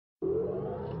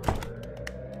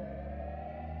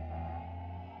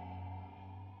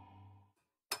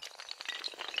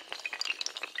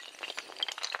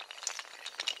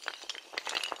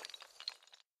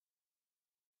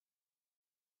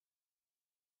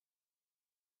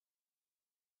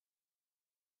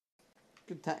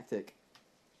Good tactic.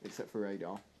 Except for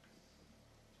radar.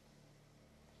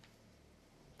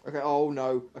 Okay, oh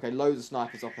no. Okay, loads of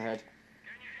snipers up ahead.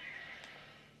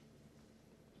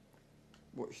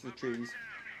 Watch the trees.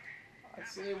 I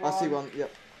see one. I see one,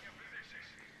 yep.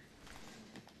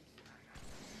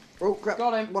 Oh crap.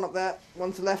 Got him. One up there,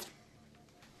 one to the left.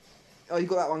 Oh, you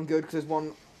got that one good, because there's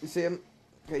one. You see him?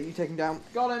 Okay, you take him down.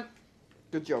 Got him.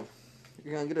 Good job.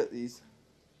 You're getting good at these.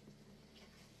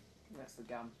 That's the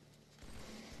gun.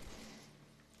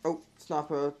 Oh,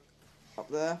 sniper up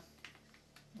there.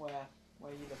 Where?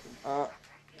 Where are you looking?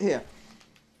 Here.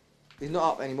 He's not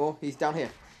up anymore, he's down here.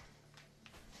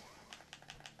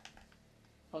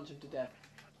 Punch him to death.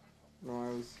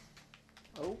 Nice.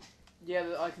 Oh. Yeah,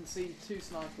 I can see 2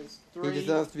 snipers. 3. He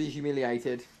deserves to be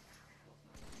humiliated.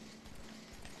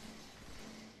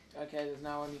 Okay, there's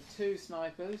now only 2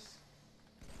 snipers.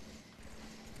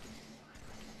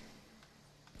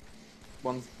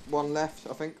 One left,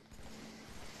 I think.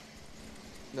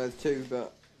 No, there's 2,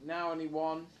 but Now only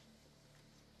 1.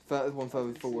 there's one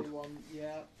further forward. See 1,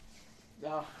 yeah.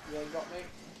 Ah, yeah, got me.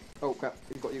 Oh crap,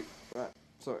 he's got you. Right,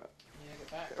 sorry. Yeah, get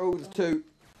back. Oh, there's 2.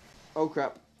 Oh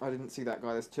crap, I didn't see that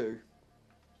guy, there's 2. Okay,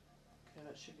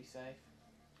 that should be safe.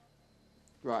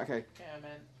 Right, okay. Okay,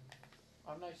 man.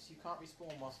 I've noticed you can't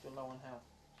respawn whilst you're low on health.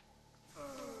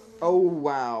 Oh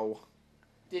wow.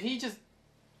 Did he just...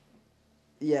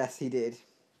 Yes, he did.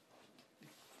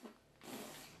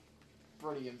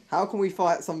 Brilliant. How can we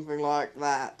fight something like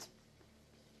that?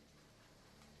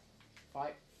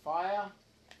 Fight fire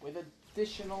with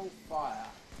additional fire.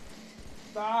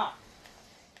 Ah!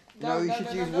 No, you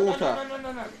should use water.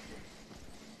 No.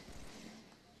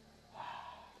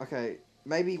 Okay,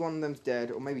 maybe one of them's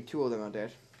dead, or maybe 2 of them are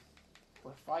dead.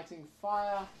 We're fighting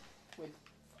fire with...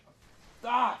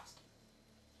 Ah!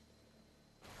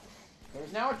 There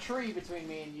is now a tree between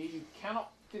me and you. You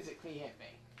cannot physically hit me.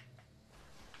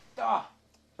 Ah!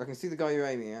 I can see the guy you're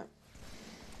aiming at.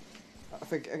 I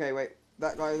think, okay, wait.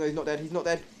 That guy, no, he's not dead. He's not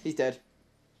dead. He's dead.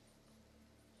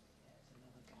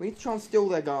 We need to try and steal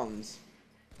their guns.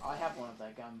 I have one of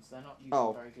their guns. They're not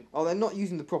using very good. Oh, they're not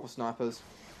using the proper snipers.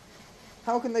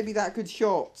 How can they be that good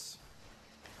shots?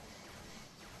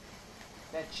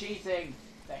 They're cheating.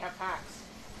 They have hacks.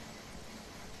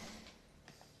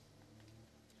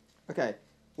 Okay,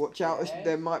 watch out. Okay.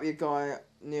 There might be a guy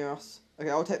near us. Okay,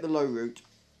 I'll take the low route.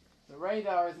 The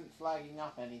radar isn't flagging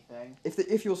up anything.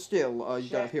 If you're still, you don't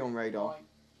Check appear on radar. point.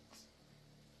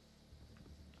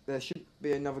 There should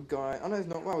be another guy. Oh no, he's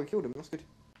not. Wow, we killed him. That's good.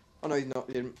 Oh no, he's not.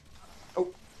 He didn't. Oh,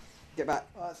 get back.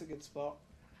 Oh, that's a good spot.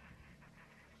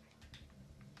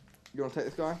 You want to take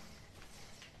this guy?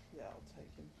 Yeah, I'll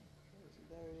take him. Where is he?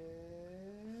 There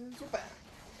he is. Whoop.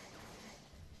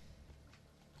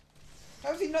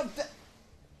 How's he not dead?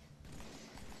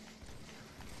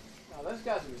 No, those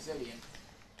guys are resilient.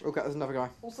 Okay, there's another guy.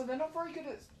 Also, they're not very good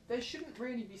at... They shouldn't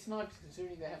really be snipers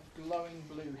considering they have glowing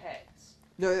blue heads.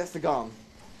 No, that's the gun.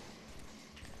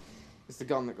 It's the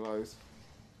gun that glows.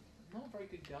 Not a very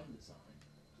good gun design.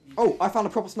 Oh, I found a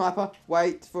proper sniper.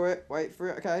 Wait for it. Wait for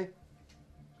it. Okay.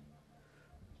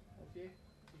 Have you?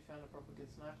 You found a proper good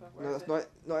sniper? Where No, is that's not it.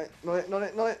 Not it. Not it. Not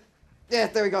it. Not it. Yeah,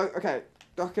 there we go. Okay.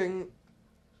 Ducking.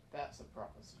 That's a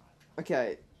proper sniper.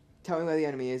 Okay. Tell me where the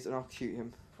enemy is and I'll shoot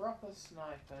him. Proper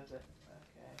sniper that...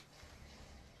 Okay.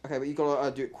 Okay, but you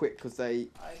gotta do it quick because they...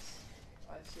 I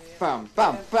see it. Bam,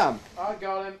 bam, bam! I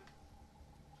got him.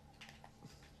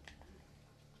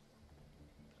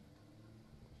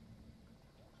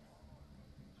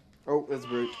 Oh, there's a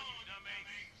brute.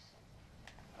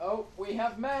 Oh, we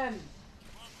have men!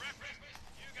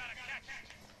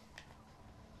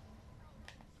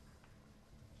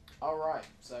 Alright,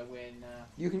 so when...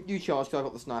 You charge because I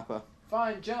got the sniper.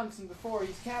 Find Johnson before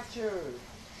he's captured!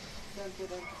 Dun, dun,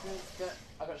 dun, dun, dun.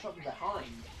 I got shot from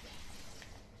behind.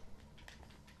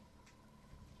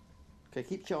 Okay,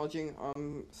 keep charging.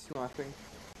 I'm sniping.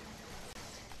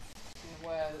 Be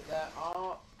aware that there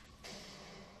are...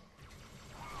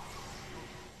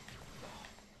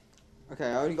 Okay,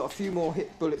 I only got a few more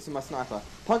hit bullets in my sniper.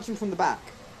 Punch him from the back.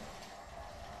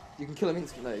 You can kill him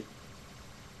instantly.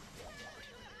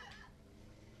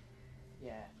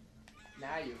 Yeah.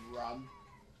 Now you run.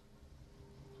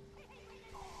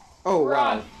 Oh,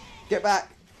 Run! wow. Get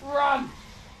back. Run!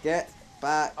 Get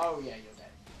back. Oh yeah, you're dead.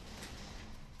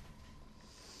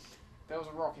 There was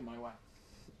a rock in my way.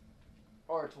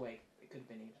 Or a twig. It could have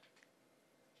been either.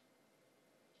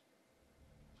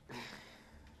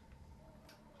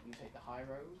 You take the high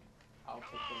road, I'll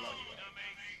take the low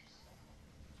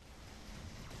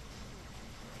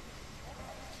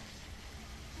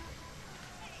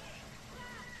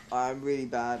road. I'm really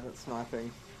bad at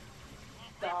sniping.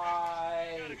 Die!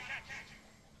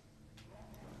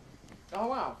 Oh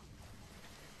wow.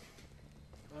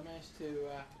 I managed to.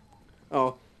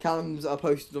 Oh, Callum's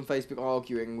posted on Facebook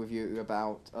arguing with you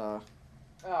about. Oh,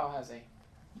 has he?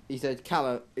 He said,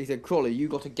 Krollie, you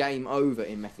got a game over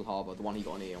in Metal Harbour, the one he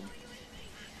got an E on.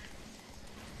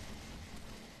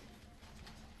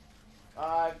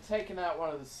 I've taken out one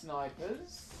of the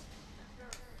snipers.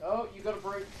 Oh, you got a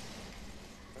brute.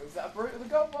 Is that a brute? The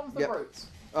gold one's the brutes.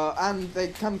 And they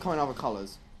can come in other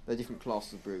colours. They're different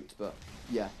classes of brutes, but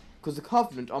yeah. Because the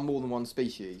Covenant are more than one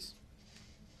species.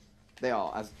 They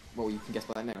are, as well you can guess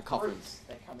by their name, a Covenant. Brutes.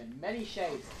 They come in many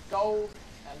shades of gold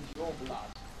and your blood.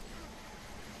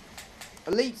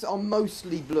 Elites are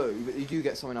mostly blue, but you do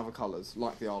get some in other colours,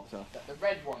 like the Arbiter. The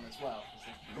red one as well.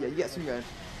 Yeah, you get some red.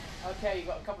 Okay, you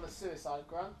got a couple of suicide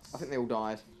grunts. I think they all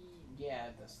died. Yeah,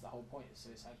 that's the whole point of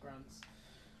suicide grunts.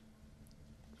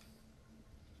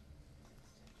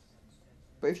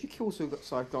 But if you kill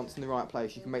suicide grunts in the right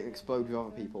place, you can make them explode with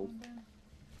other people.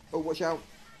 Oh, watch out.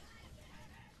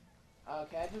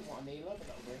 Okay, I didn't want a Neela, but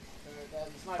that'll do. There's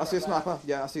a sniper. I see a sniper.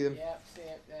 Yeah, I see them. Yep, see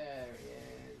it. There he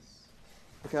is.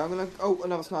 Okay, I'm gonna... Oh,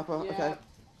 another sniper. Yeah. Okay.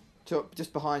 So,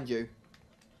 just behind you.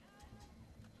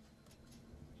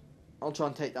 I'll try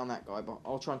and take down that guy, but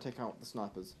I'll try and take out the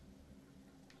snipers.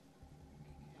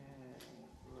 Okay,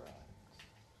 right.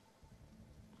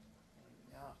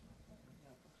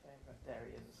 Okay, right there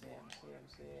he is. See him.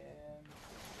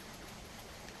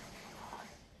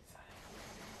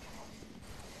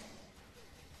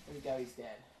 There we go, he's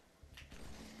dead.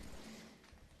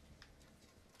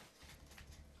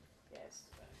 Yes.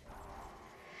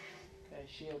 Okay,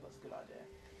 shield, that's a good idea.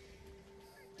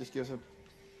 Just give us a...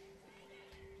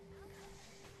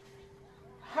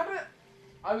 How did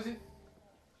I was in...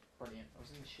 Brilliant, I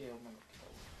was in the shield and I got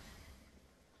killed.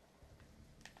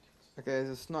 Okay, there's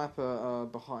a sniper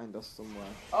behind us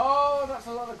somewhere. Oh, that's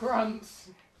a lot of grunts!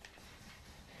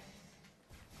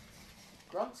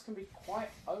 Grunts can be quite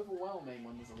overwhelming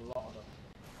when there's a lot of them.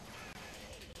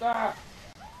 Ah!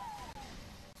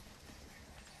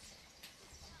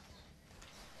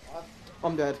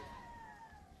 I'm dead.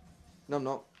 No, I'm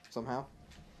not. Somehow.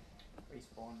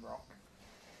 Respawn rock.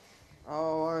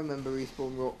 Oh, I remember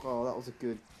Respawn Rock. Oh, that was a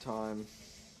good time.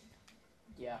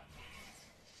 Yeah.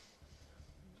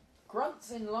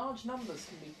 Grunts in large numbers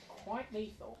can be quite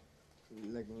lethal.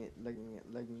 Legging it, legging it,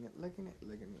 legging it, legging it,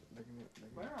 legging it, legging it,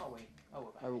 legging it. Where are we? Oh,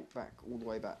 we're back. I walked back, all the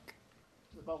way back.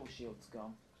 The bubble shield's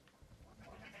gone.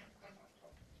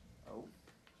 Oh.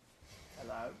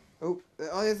 Hello. Oh,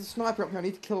 there's a sniper up here. I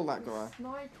need to kill that guy.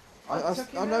 Snipe.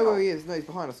 I know where he is. No, he's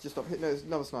behind us. Just up here. No, there's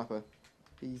another sniper.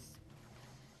 He's...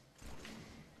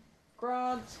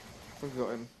 Grunt. I think I got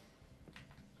him.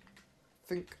 I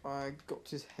think I got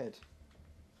his head.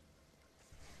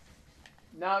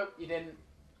 No, you didn't.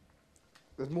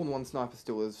 There's more than one sniper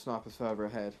still. There's snipers further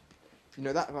ahead. You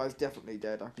know, that guy's definitely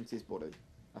dead. I can see his body.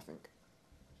 I think.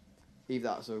 Either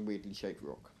that's a weirdly shaped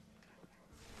rock.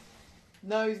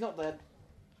 No, he's not dead.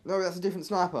 No, that's a different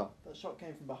sniper. That shot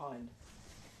came from behind.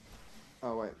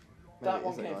 Oh, wait. Maybe That it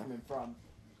one is that came guy. from in front.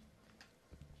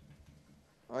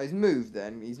 Oh, he's moved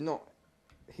then. He's not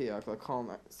here because I can't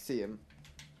see him.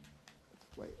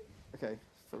 Wait. Okay.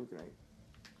 Throw a grenade.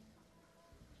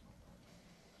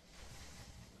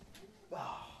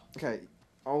 Okay.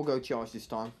 I'll go charge this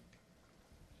time.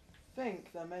 I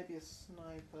think there may be a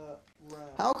sniper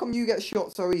round. How come you get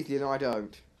shot so easily and I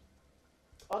don't?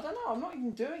 I don't know. I'm not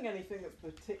even doing anything that's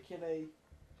particularly...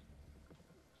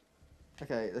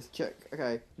 Okay, let's check.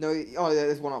 Okay. No, oh,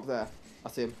 there's one up there. I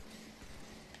see him.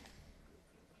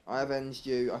 I avenged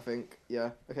you, I think.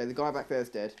 Yeah. Okay, the guy back there is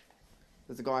dead.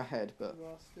 There's a guy ahead, but... You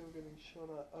are still getting shot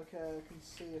at. Okay, I can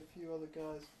see a few other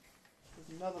guys.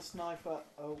 There's another sniper.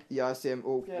 Oh. Yeah, I see him.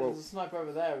 Oh, yeah, whoa. there's a sniper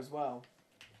over there as well.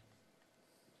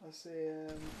 I see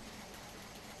him.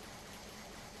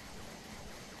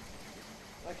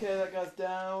 Okay, that guy's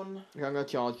down. Okay, I'm going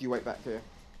to charge. You wait back here.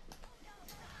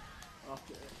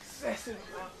 After excessive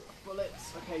amount of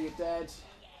bullets. Okay, you're dead.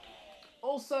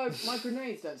 Also, my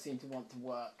grenades don't seem to want to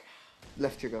work.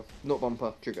 Left trigger. Not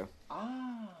bumper. Trigger.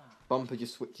 Ah. Bumper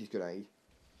just switches grenade.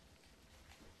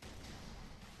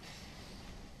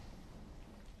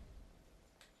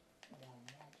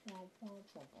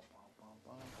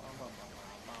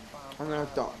 I'm gonna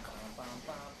duck.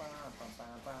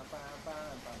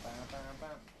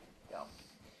 Go.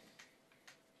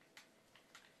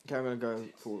 Okay, I'm gonna go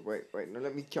forward. Wait, no,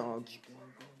 let me charge.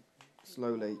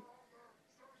 Slowly.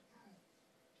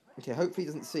 Okay, hopefully he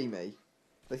doesn't see me.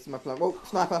 This is my plan. Whoa,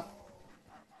 sniper!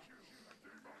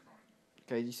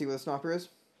 Okay, do you see where the sniper is?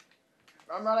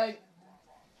 I'm running.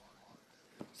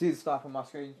 See the sniper on my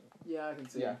screen? Yeah, I can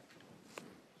see Yeah. him.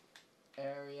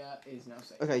 area is now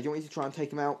safe. Okay, do you want me to try and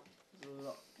take him out?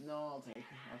 No, I'll take him.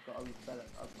 I've got a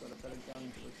better gun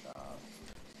to attack.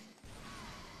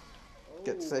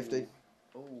 Get to safety.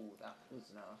 Oh, that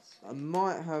was nasty. I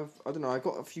might have. I don't know. I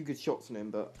got a few good shots on him,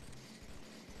 but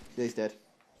yeah, he's dead.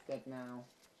 Dead now.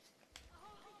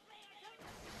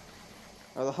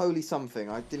 Oh, the holy something.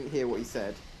 I didn't hear what he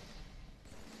said.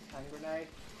 Hand grenade.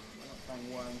 I'm not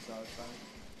playing worms, so I was playing.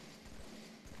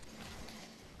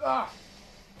 Ah!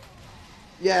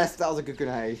 Yes, that was a good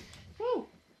grenade. Woo!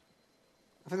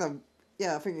 I think that.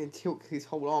 Yeah, I think it took his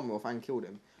whole armor off and killed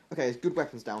him. Okay, there's good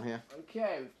weapons down here.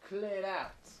 Okay, we've cleared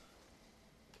out.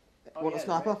 Oh, Want a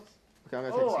sniper? Okay, I'm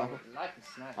gonna take a sniper. I would like a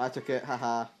sniper. I took it.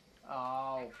 Haha.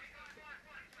 Oh.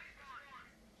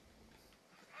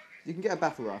 You can get a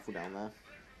battle rifle down there.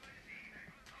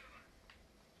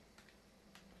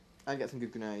 And get some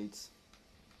good grenades.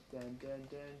 Dun, dun,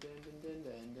 dun, dun, dun, dun,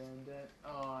 dun, dun, dun.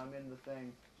 Oh, I'm in the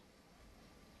thing.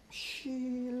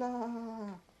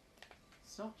 Sheila.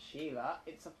 It's not Sheila,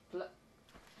 it's a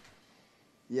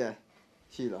Yeah,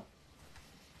 Sheila.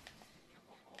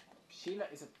 Sheila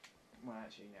is a... Well,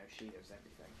 actually, no, Sheila's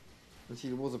everything. And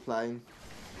Sheila was a plane.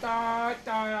 Die,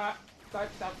 die, die, die,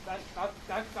 die, die,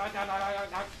 die, die,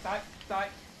 die, die.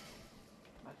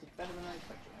 I did better than I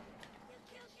expected.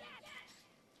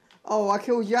 Oh, I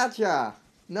killed Yadja!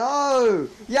 No!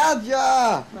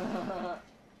 Yadja!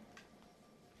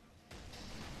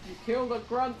 You killed a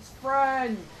grunt's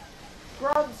friend!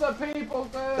 Grunts are people,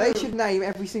 dude! They should name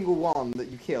every single one that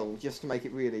you kill just to make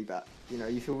it really bad. You know,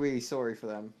 you feel really sorry for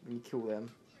them when you kill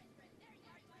them.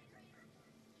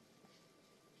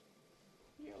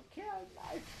 You killed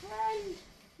my friend!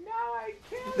 No, I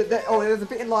killed him! Oh, there's a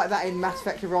bit like that in Mass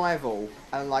Effect Arrival.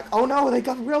 And like, oh no, they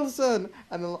got Wilson!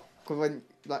 And then, cause when,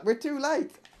 like, we're too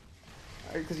late!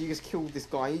 Because you just killed this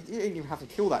guy. You didn't even have to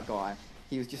kill that guy.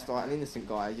 He was just like an innocent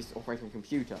guy, just operating a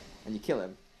computer. And you kill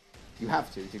him. You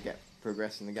have to get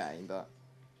progress in the game, but...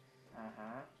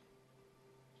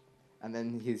 And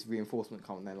then his reinforcement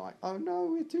come and they're like, oh no,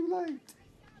 we're too late!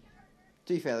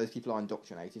 To be fair, those people are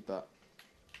indoctrinated, but...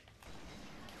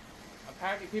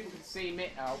 Apparently people can see me.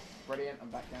 Oh, brilliant, I'm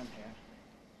back down here.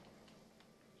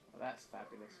 Well, that's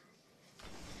fabulous.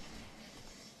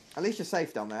 At least you're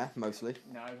safe down there, mostly.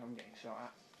 No, I'm getting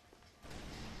shot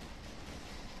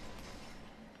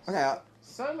at. Okay,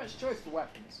 So much choice for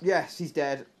weapons. yes, he's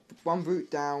dead. One brute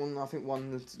down, I think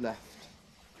one that's left.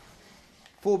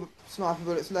 4 sniper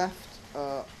bullets left.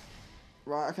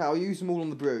 Right, okay, I'll use them all on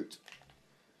the brute.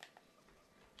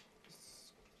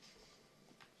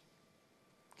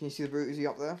 Can you see the brute? Is he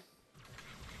up there?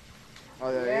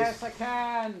 Oh, there he is. Yes, I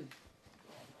can!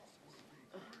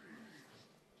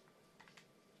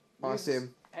 Oh, I see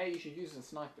him. Hey, you should use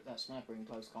that sniper in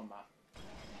close combat.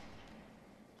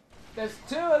 There's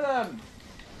 2 of them!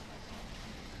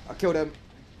 I killed him.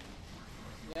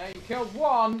 Yeah, you killed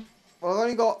 1! Well, I've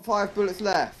only got 5 bullets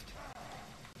left.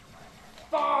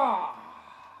 Ah!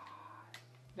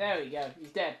 There we go,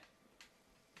 he's dead.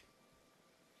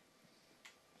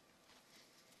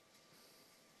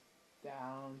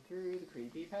 Down through the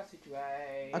creepy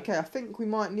passageway. Okay, I think we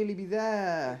might nearly be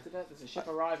there. There's a ship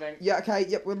arriving. Yeah, okay,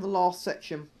 yep, we're in the last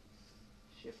section.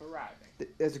 Ship arriving.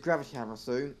 There's a gravity hammer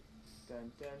soon.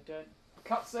 Dun dun dun.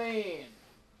 Cutscene!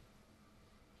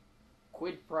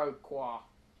 Quid pro quo.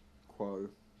 Quo.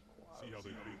 See how they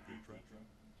think they trap?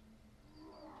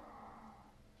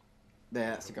 There,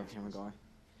 that's the gravity hammer guy.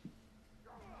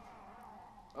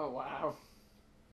 Oh wow.